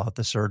fearful about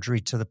the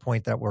surgery to the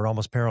point that we're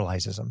almost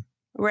paralyzes them.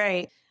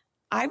 Right.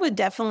 I would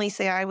definitely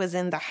say I was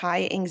in the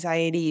high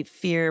anxiety,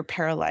 fear,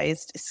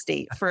 paralyzed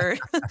state for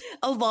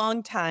a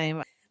long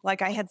time.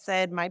 Like I had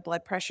said, my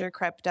blood pressure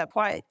crept up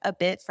quite a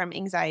bit from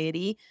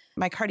anxiety.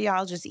 My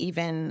cardiologist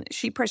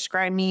she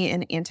prescribed me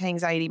an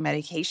anti-anxiety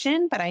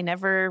medication, but I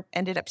never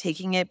ended up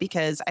taking it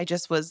because I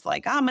just was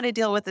like, I'm going to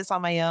deal with this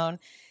on my own.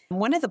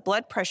 One of the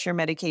blood pressure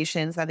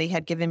medications that they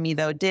had given me,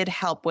 though, did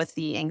help with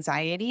the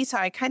anxiety. So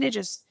I kind of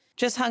just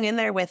hung in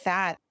there with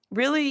that.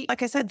 Really,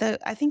 like I said,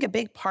 I think a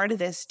big part of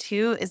this,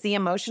 too, is the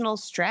emotional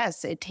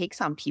stress it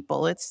takes on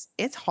people.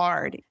 It's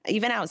hard,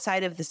 even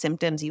outside of the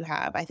symptoms you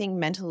have. I think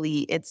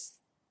mentally it's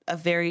a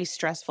very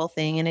stressful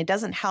thing. And it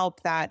doesn't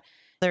help that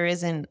there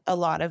isn't a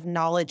lot of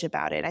knowledge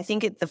about it. I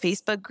think the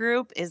Facebook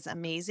group is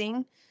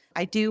amazing.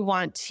 I do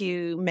want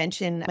to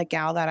mention a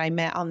gal that I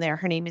met on there.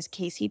 Her name is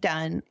Casey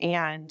Dunn.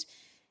 And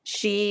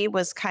she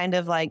was kind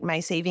of like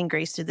my saving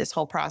grace to this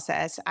whole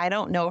process. I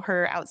don't know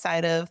her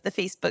outside of the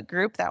Facebook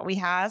group that we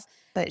have,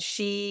 but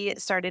she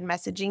started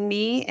messaging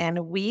me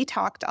and we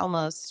talked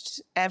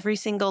almost every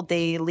single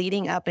day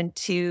leading up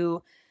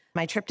into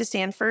my trip to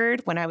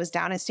Stanford. When I was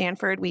down at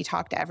Stanford, we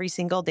talked every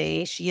single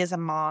day. She is a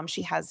mom.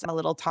 She has a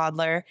little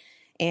toddler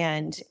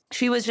and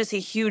she was just a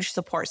huge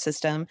support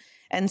system.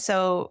 And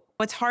so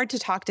it's hard to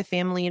talk to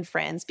family and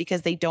friends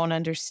because they don't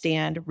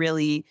understand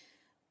the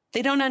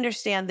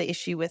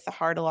issue with the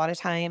heart a lot of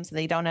times.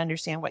 They don't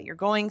understand what you're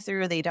going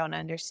through. They don't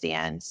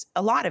understand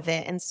a lot of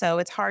it. And so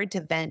it's hard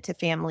to vent to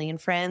family and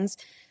friends.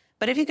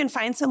 But if you can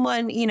find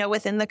someone,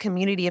 within the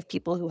community of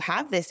people who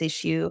have this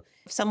issue,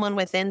 someone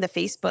within the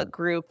Facebook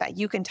group that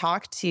you can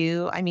talk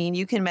to, I mean,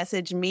 you can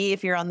message me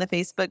if you're on the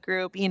Facebook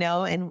group,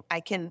 and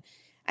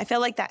I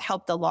feel like that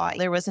helped a lot.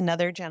 There was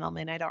another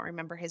gentleman, I don't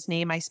remember his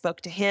name. I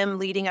spoke to him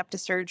leading up to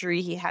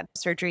surgery. He had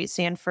surgery at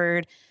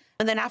Stanford.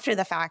 And then after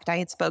the fact, I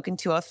had spoken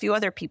to a few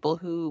other people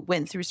who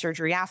went through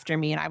surgery after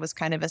me, and I was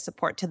kind of a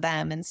support to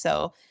them. And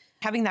so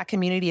having that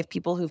community of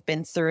people who've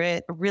been through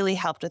it really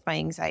helped with my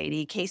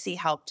anxiety. Casey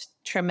helped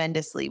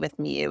tremendously with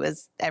me. It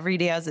was every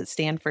day I was at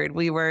Stanford,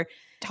 we were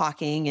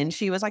talking and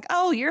she was like,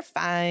 "Oh, you're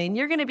fine.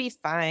 You're going to be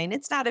fine.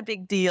 It's not a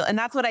big deal." And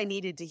that's what I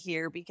needed to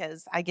hear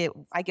because I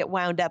get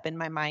wound up in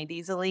my mind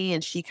easily.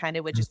 And she kind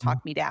of would just Mhm.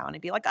 talk me down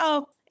and be like,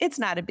 "Oh, it's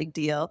not a big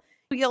deal.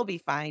 You'll be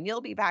fine.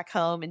 You'll be back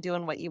home and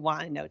doing what you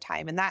want in no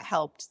time." And that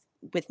helped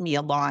with me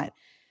a lot.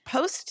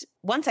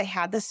 Once I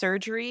had the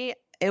surgery,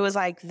 it was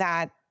like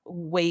that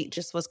weight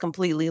just was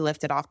completely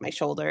lifted off my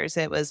shoulders.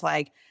 It was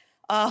like,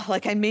 oh,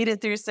 like I made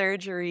it through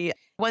surgery.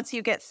 Once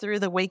you get through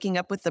the waking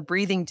up with the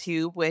breathing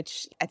tube,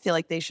 which I feel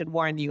like they should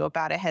warn you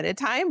about ahead of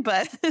time,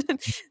 but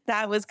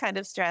that was kind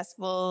of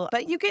stressful.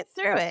 But you get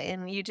through it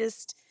and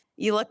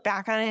you look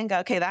back on it and go,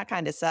 okay, that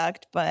kind of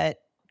sucked, but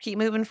keep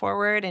moving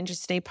forward and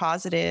just stay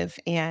positive.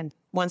 And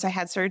once I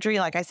had surgery,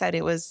 like I said,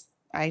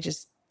 I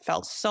just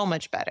felt so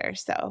much better.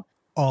 So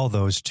All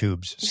those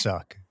tubes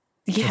suck.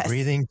 yes. The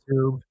breathing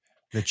tube,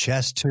 the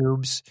chest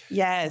tubes,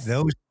 Yes.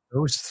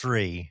 those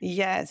three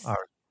Yes. are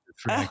the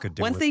three I could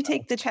do Once they without.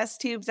 take the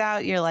chest tubes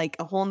out, you're like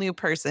a whole new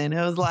person.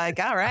 It was like,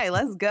 all right,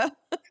 let's go.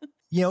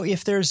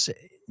 If there's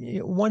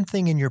one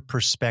thing in your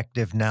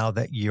perspective now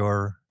that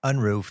you're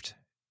unroofed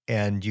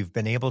and you've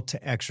been able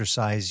to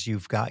exercise,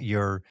 you've got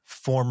your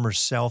former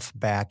self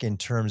back in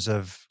terms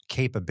of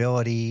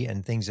capability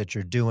and things that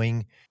you're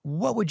doing,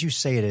 what would you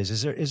say it is?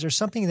 Is there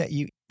something that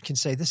you can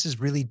say, this is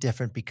really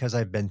different because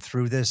I've been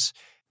through this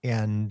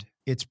and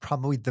it's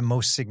probably the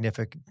most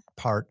significant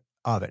part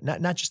of it?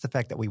 Not just the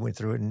fact that we went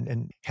through it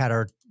and had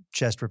our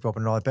chest ripped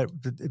open and all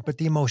that, but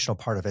the emotional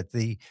part of it,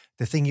 the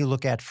thing you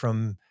look at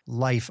from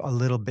life a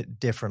little bit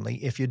differently,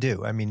 if you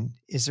do. I mean,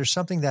 is there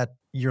something that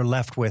you're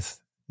left with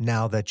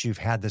now that you've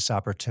had this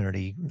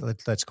opportunity?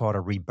 Let's call it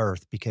a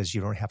rebirth because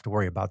you don't have to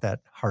worry about that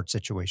heart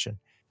situation.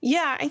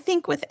 Yeah, I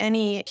think with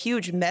any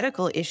huge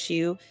medical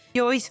issue,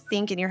 you always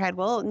think in your head,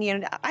 well,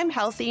 I'm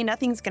healthy,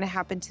 nothing's going to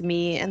happen to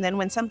me. And then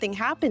when something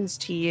happens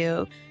to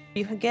you,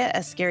 you can get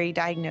a scary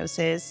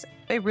diagnosis.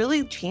 It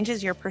really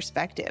changes your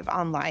perspective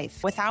on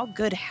life. Without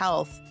good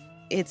health,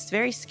 it's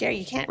very scary.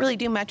 You can't really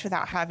do much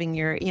without having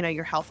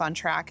your health on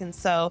track. And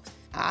so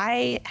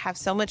I have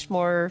so much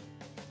more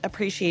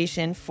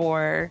appreciation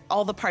for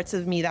all the parts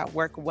of me that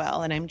work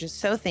well. And I'm just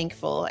so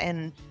thankful.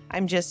 And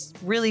I'm just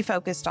really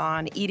focused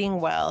on eating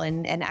well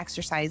and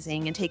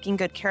exercising and taking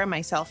good care of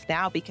myself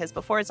now, because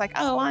before it's like,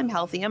 oh, I'm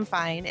healthy, I'm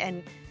fine.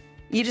 And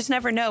you just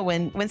never know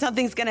when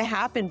something's going to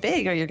happen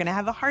big or you're going to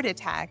have a heart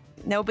attack.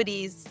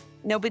 Nobody's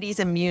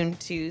immune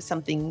to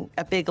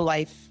a big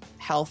life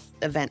health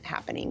event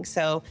happening.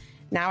 So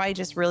now I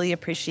just really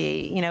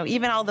appreciate,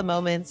 even all the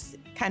moments,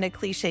 kind of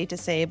cliche to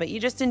say, but you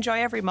just enjoy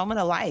every moment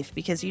of life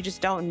because you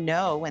just don't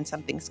know when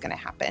something's going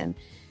to happen.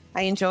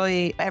 I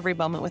enjoy every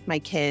moment with my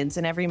kids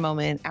and every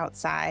moment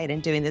outside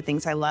and doing the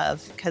things I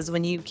love, because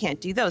when you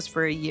can't do those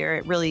for a year,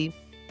 it really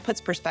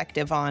puts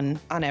perspective on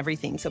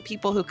everything. So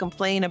people who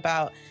complain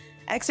about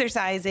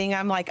exercising,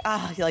 I'm like,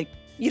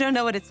 you don't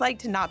know what it's like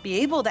to not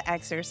be able to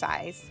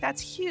exercise. That's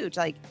huge.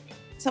 Like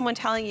someone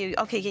telling you,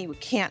 okay, you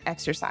can't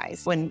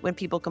exercise. When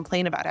people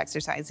complain about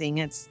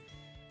exercising,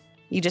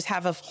 you just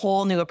have a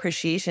whole new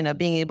appreciation of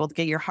being able to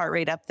get your heart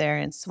rate up there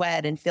and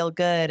sweat and feel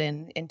good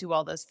and do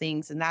all those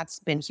things. And that's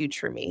been huge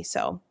for me.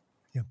 So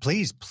yeah,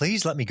 please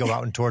let me go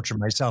out and torture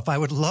myself. I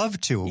would love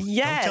to.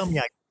 Yes. Don't tell me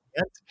I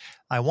can't.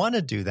 I want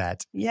to do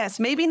that. Yes.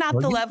 Maybe not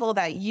the level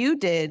that you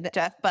did,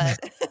 Jeff, but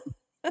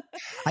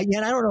I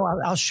don't know.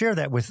 I'll share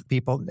that with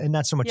people, and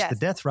not so much Yes. the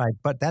death ride,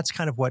 but that's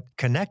kind of what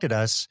connected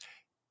us.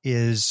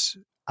 Is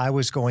I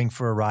was going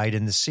for a ride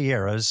in the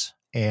Sierras,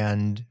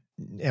 and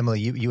Emily,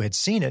 you had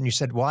seen it, and you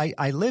said, well,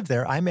 I live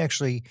there.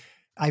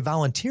 I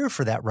volunteer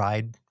for that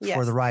ride Yes.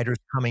 for the riders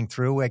coming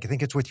through. I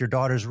think it's with your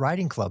daughter's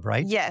riding club,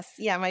 right? Yes.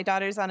 Yeah. My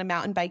daughter's on a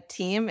mountain bike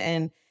team,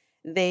 and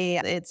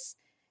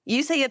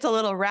you say it's a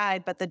little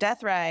ride, but the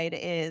death ride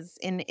is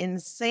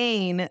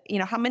insane.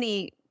 How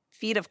many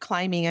feet of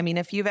climbing? I mean,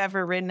 if you've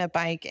ever ridden a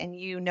bike and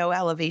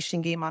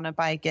elevation game on a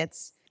bike,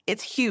 it's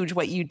huge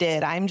what you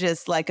did. I'm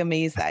just like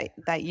amazed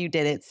that you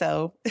did it.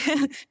 So,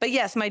 but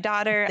yes, my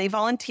daughter, they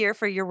volunteer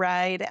for your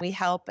ride. We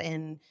help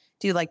and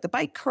do like the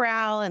bike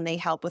corral, and they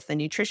help with the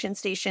nutrition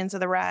stations of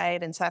the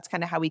ride. And so that's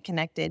kind of how we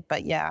connected.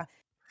 But yeah.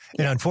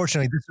 And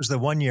unfortunately, this was the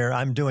one year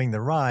I'm doing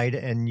the ride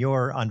and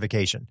you're on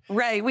vacation.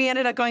 Right. We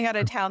ended up going out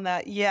of town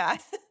but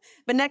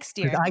next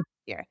year.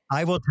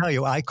 I will tell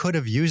you, I could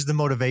have used the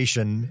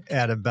motivation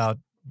at about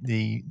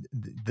the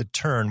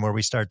turn where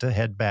we start to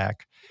head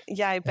back.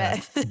 Yeah, I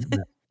bet.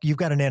 You've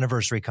got an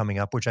anniversary coming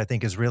up, which I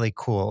think is really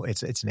cool.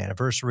 It's an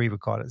anniversary. We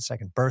call it a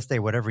second birthday,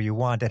 whatever you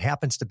want. It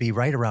happens to be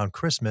right around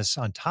Christmas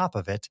on top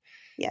of it.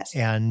 Yes.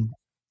 And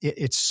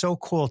it's so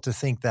cool to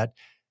think that,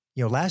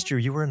 last year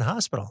you were in the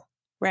hospital.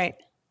 Right.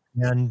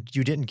 And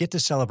you didn't get to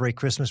celebrate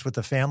Christmas with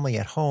the family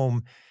at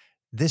home.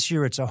 This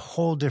year, it's a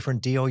whole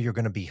different deal. You're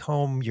going to be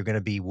home. You're going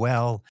to be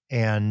well.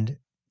 And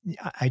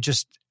I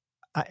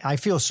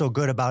feel so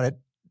good about it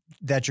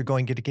that you're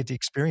going to get to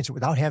experience it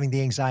without having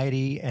the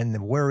anxiety and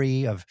the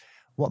worry of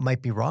what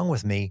might be wrong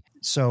with me.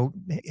 So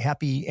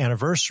happy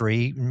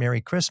anniversary,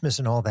 Merry Christmas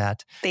and all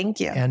that. Thank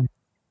you. And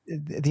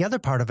the other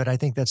part of it, I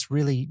think that's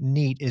really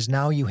neat, is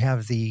now you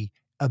have the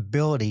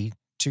ability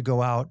to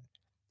go out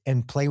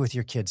and play with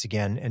your kids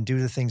again and do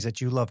the things that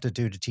you love to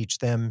do to teach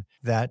them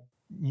that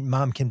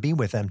mom can be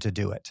with them to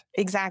do it.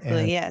 Exactly.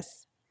 And,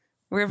 yes.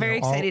 We're very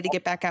excited to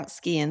get back out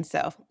skiing.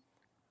 So.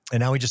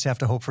 And now we just have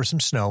to hope for some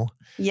snow.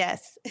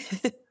 Yes.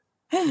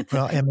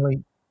 Well,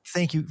 Emily,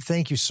 thank you.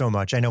 Thank you so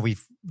much. I know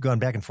we've gone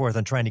back and forth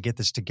on trying to get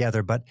this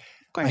together, but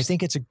I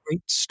think it's a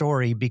great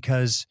story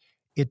because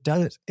it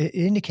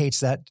indicates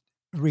that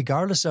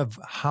regardless of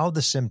how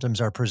the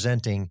symptoms are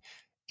presenting,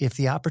 if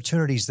the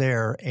opportunity's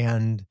there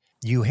and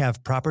you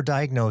have proper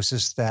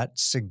diagnosis that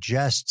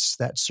suggests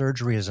that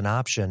surgery is an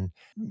option,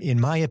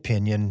 in my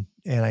opinion,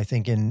 and I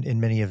think in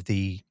many of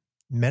the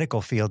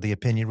medical field, the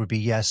opinion would be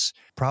yes,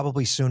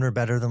 probably sooner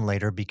better than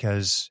later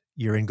because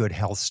you're in good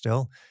health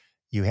still.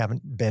 You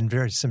haven't been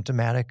very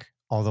symptomatic,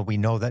 although we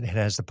know that it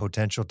has the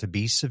potential to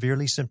be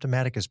severely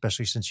symptomatic,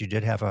 especially since you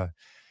did have a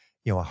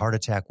heart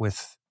attack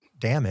with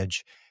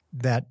damage,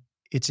 that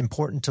it's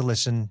important to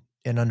listen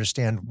and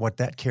understand what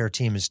that care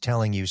team is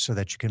telling you so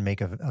that you can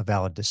make a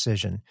valid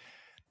decision.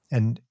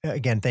 And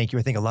again, thank you.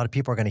 I think a lot of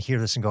people are going to hear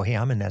this and go, hey,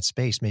 I'm in that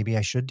space. Maybe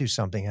I should do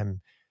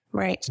something.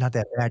 Right. It's not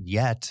that bad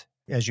yet.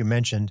 As you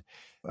mentioned,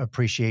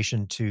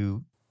 appreciation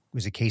to,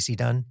 was it Casey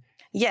Dunn?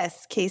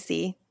 Yes,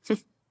 Casey.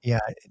 Yeah.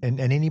 And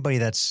anybody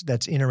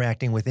that's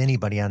interacting with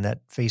anybody on that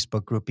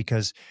Facebook group,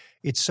 because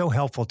it's so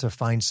helpful to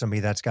find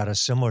somebody that's got a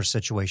similar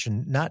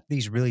situation, not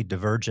these really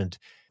divergent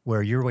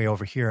where you're way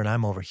over here and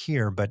I'm over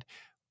here, but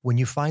when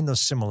you find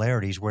those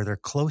similarities where they're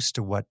close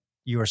to what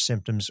your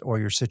symptoms or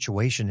your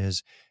situation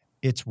is,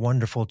 it's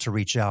wonderful to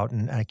reach out.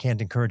 And I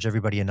can't encourage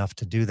everybody enough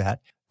to do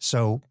that.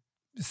 So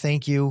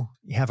thank you.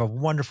 Have a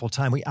wonderful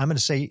time. I'm going to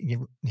say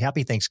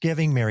happy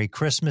Thanksgiving, Merry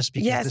Christmas,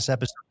 because this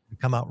episode will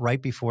come out right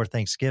before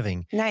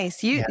Thanksgiving.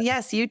 Nice.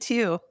 Yes, you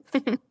too.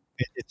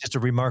 It's just a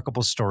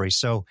remarkable story.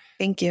 So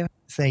thank you.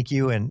 Thank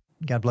you. And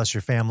God bless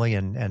your family.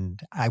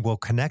 And I will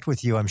connect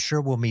with you. I'm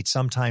sure we'll meet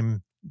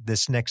sometime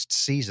this next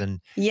season.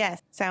 Yes.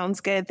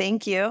 Sounds good.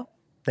 Thank you.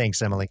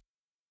 Thanks, Emily.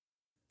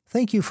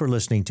 Thank you for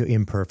listening to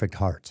Imperfect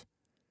Heart.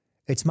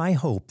 It's my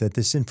hope that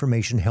this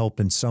information helped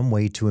in some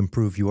way to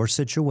improve your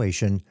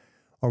situation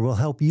or will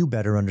help you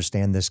better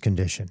understand this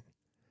condition.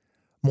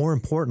 More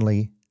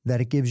importantly,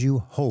 that it gives you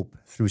hope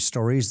through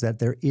stories that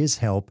there is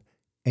help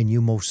and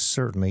you most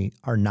certainly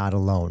are not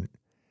alone.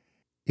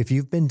 If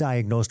you've been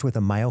diagnosed with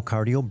a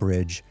myocardial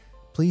bridge,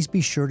 please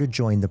be sure to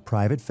join the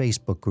private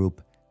Facebook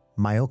group,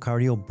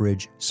 Myocardial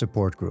Bridge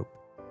Support Group.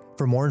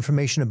 For more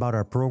information about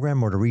our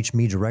program or to reach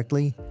me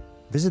directly,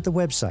 visit the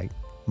website,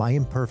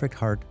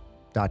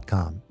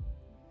 myimperfectheart.com.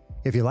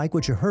 If you like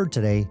what you heard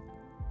today,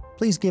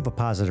 please give a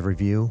positive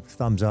review,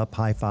 thumbs up,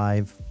 high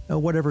five, or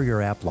whatever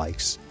your app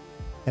likes.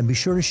 And be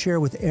sure to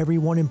share with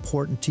everyone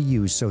important to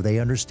you so they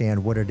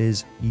understand what it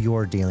is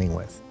you're dealing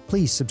with.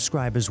 Please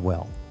subscribe as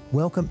well.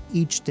 Welcome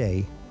each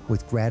day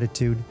with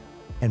gratitude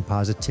and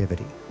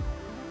positivity.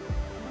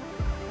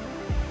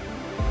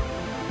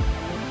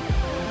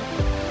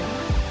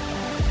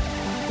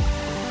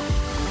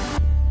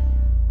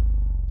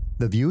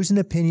 The views and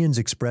opinions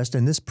expressed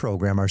in this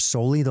program are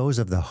solely those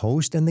of the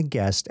host and the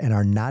guest and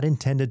are not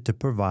intended to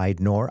provide,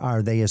 nor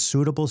are they a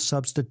suitable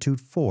substitute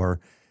for,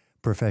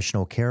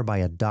 professional care by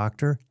a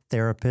doctor,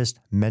 therapist,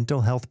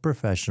 mental health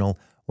professional,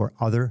 or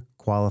other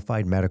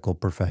qualified medical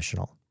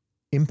professional.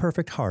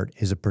 Imperfect Heart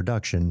is a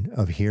production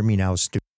of Hear Me Now Studios.